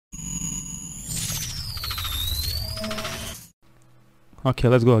Okay,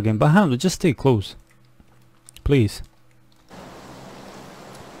 let's go again. But Hamdo, just stay close. Please.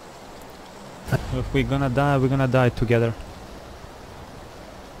 If we're gonna die together.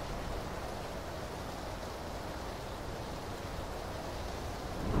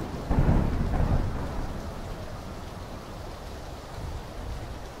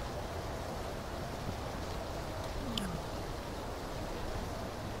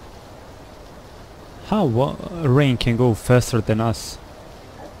 How rain can go faster than us?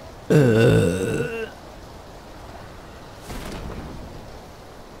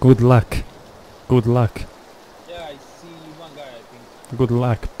 Good luck. Good luck. Yeah, I see one guy, I think. Good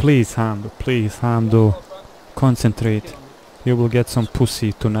luck. Please, Hamdo. Please, Hamdo. Concentrate. You will get some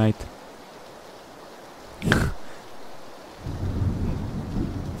pussy tonight.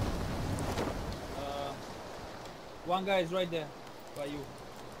 One guy is right there by you.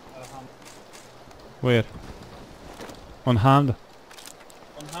 Where? On Hamdo?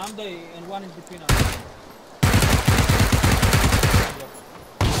 On Hamda and one is between us.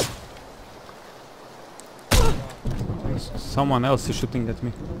 Someone else is shooting at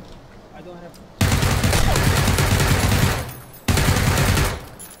me. I don't have.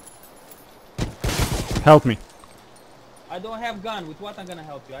 Help me. I don't have gun. With what I'm gonna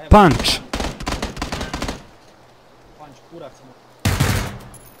help you? I have Punch! punch. Kurac.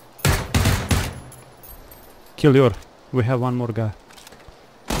 Kill your. We have one more guy.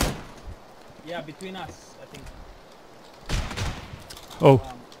 Yeah, between us, I think. Oh.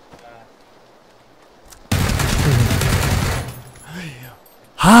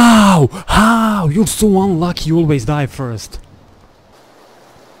 How? How? You're so unlucky. You always die first.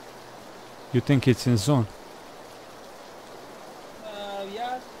 You think it's in zone?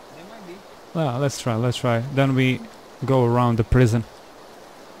 Yeah, they might be. Well, let's try. Let's try. Then we go around the prison.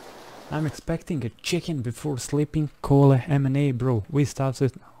 I'm expecting a chicken before sleeping. Cola, M&A, bro. We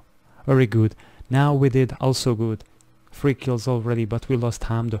started very good. Now we did also good. 3 kills already, but we lost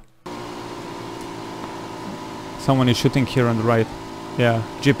Hamdo. Someone is shooting here on the right. Yeah,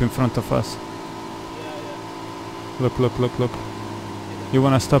 jeep in front of us. Yeah. Look, look, look, look. You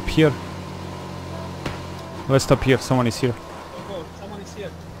wanna stop here? Let's stop here. Someone is here. Go. Someone is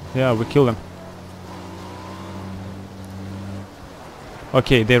here. Yeah, we kill them.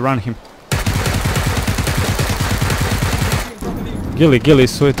 Okay, they run him. Gilly,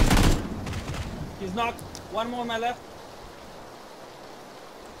 sweet. He's knocked. One more on my left.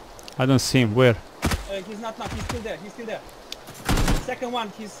 I don't see him. Where? He's not knocked. He's still there. He's still there. Second one.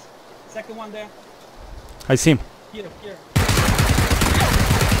 He's second one there. I see him. Here.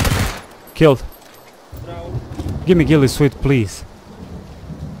 Killed. Bravo. Give me Gilly, sweet, please.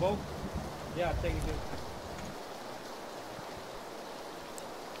 Both. Yeah, take it.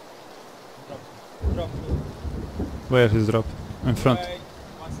 Drop. Where is dropped? In front. Right.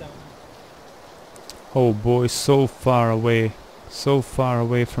 17. Oh boy, so far away. So far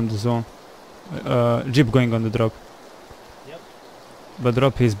away from the zone. Jeep going on the drop. Yep. But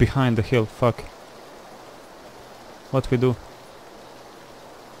drop is behind the hill. Fuck. What we do?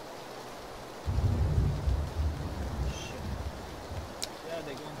 Shit. Yeah,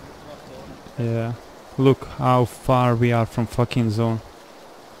 they're going to the drop zone. Yeah. Look how far we are from fucking zone.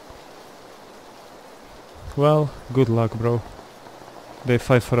 Well, good luck, bro. They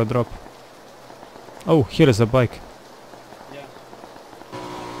fight for a drop. Oh, here is a bike. Yeah.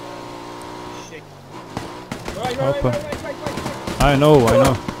 Shit. Right. I know.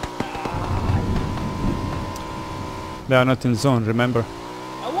 They are not in zone, remember?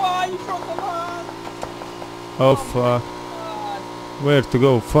 Why you from the man? Oh fuck. God. Where to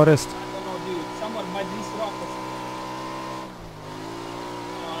go? Forest? I don't know, dude. Someone might be rock or something.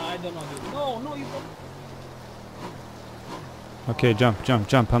 I don't know, dude. No, you don't. Okay,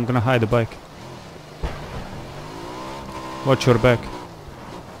 jump. I'm gonna hide the bike. Watch your back. Dude,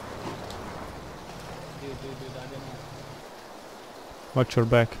 I don't know. Watch your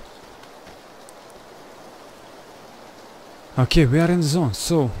back. Okay, we are in the zone.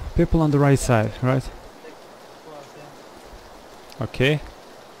 So, people on the right side, right? Okay.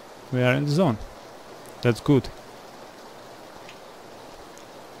 We are in the zone. That's good.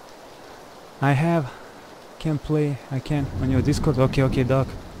 I can on your Discord. Okay, Doc.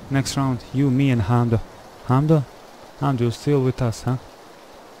 Next round, you, me and Hamdo. Hamdo, you're still with us, huh?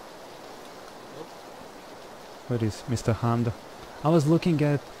 Where is Mr. Hamdo? I was looking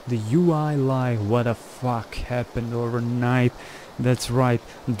at the UI live. What the fuck happened overnight? That's right,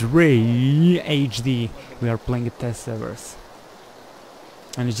 Dre HD. We are playing test servers.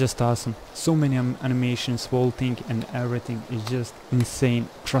 And it's just awesome. So many animations, vaulting and everything is just insane.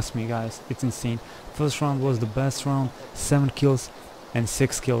 Trust me guys, it's insane. First round was the best round, 7 kills. and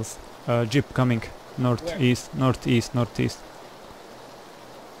 6 kills. Jeep coming northeast, northeast, northeast.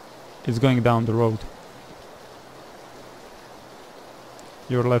 It's going down the road.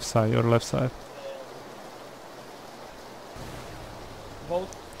 Your left side, your left side. Boat.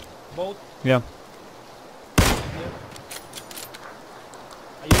 Boat. Yeah. Here.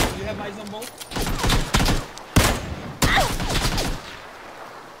 You have eyes on boat?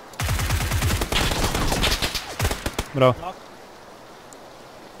 Bro. Knock.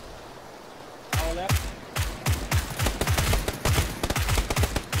 Our left.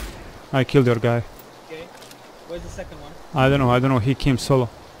 I killed your guy. Okay. Where's the second one? I don't know, he came solo.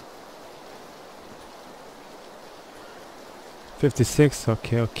 56,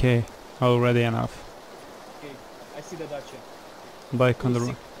 okay. Already enough. Okay. I see the Dacia. Bike on the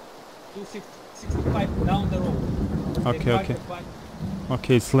road. 265 down the road. Okay.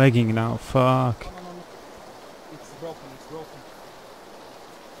 Okay, it's lagging now, fuck. No. It's broken.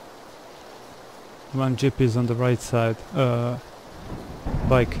 One jeep is on the right side.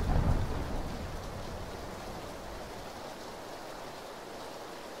 Bike.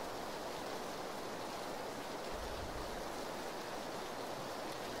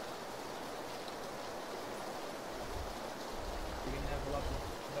 We're gonna have a lot of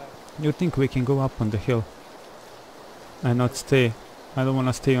back. You think we can go up on the hill and not stay? I don't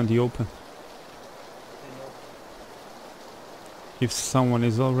wanna stay on the open. They know. If someone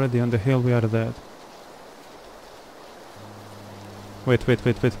is already on the hill, we are dead. Wait.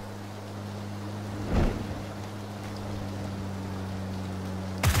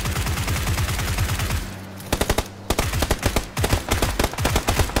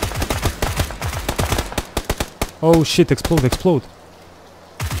 Oh shit, explode.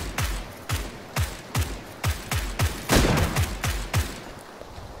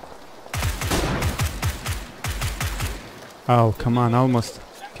 Oh, come on, almost.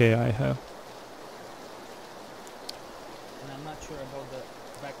 Okay, I have. And I'm not sure about the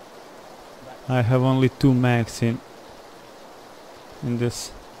back. I have only 2 mags in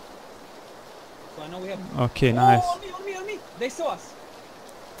this. So I know we have. Okay, nice. Oh, on me. They saw us.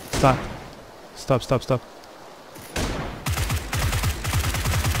 Stop.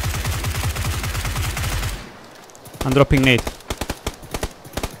 I'm dropping nade.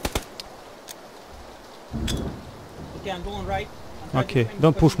 Okay, I'm going right. I'm Okay, trying to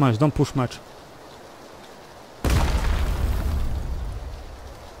don't push find much.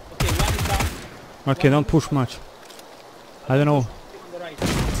 Okay, one is down. Okay, don't push much. I don't know. On the right.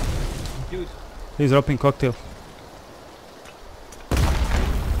 Dude, He's dropping cocktail.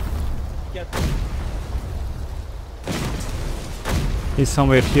 get. He's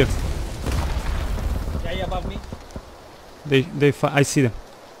somewhere here. Yeah, above me. I see them.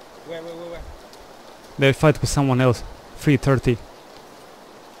 Where? They fight with someone else. 330.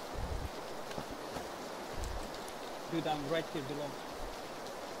 Dude, I'm right here below.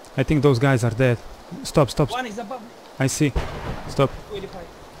 I think those guys are dead. Stop. One is above me. I see. Stop. 285.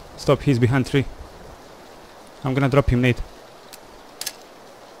 Stop. He's behind 3. I'm gonna drop him, Nate.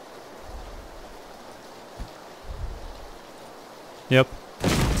 Yep.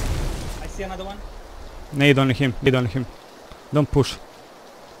 I see another one. Nade on him. Don't push.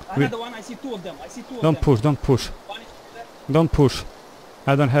 Another one. I see 2 of them. Don't push. One is there. Don't push.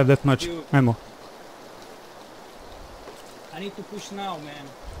 I don't have that much Dude. ammo. I need to push now, man.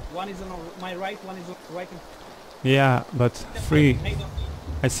 One is on my right, one is on right. Yeah, but 3. Nade on me.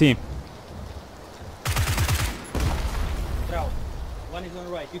 I see him. Drow. One is on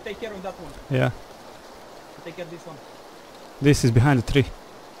the right. You take care of that one. Yeah. You take care of this one. This is behind the tree.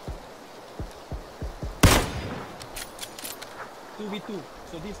 2v2.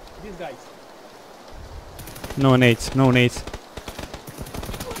 So these guys. No nades.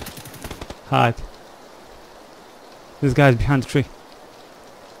 Hide. This guy's behind the tree.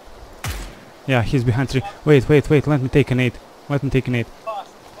 Yeah, he's behind the tree. Wait. Let me take a nade.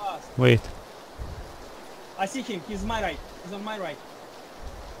 Fast. Wait. I see him. He's my right. He's on my right.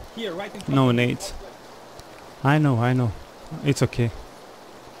 Here, right in front. No of me. nades. I know. It's okay.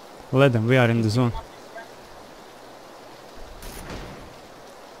 Let them. We are in the zone.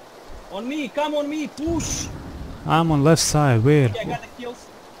 On me. Come on me. Push. I'm on left side. Where? Okay, I got the kills.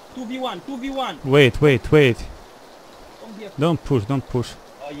 2v1. Wait. Don't be a... Don't push.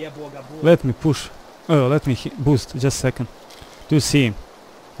 Oh yeah, boga. Let me push. Oh, let me boost. Just a second. Do you see him?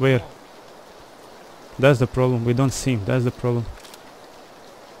 Where? No. That's the problem. We don't see him. That's the problem.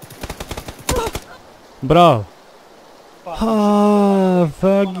 Bro. Fuck. Ah,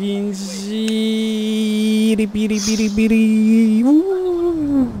 fucking shit. Biri.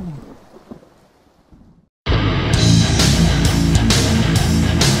 Ooh.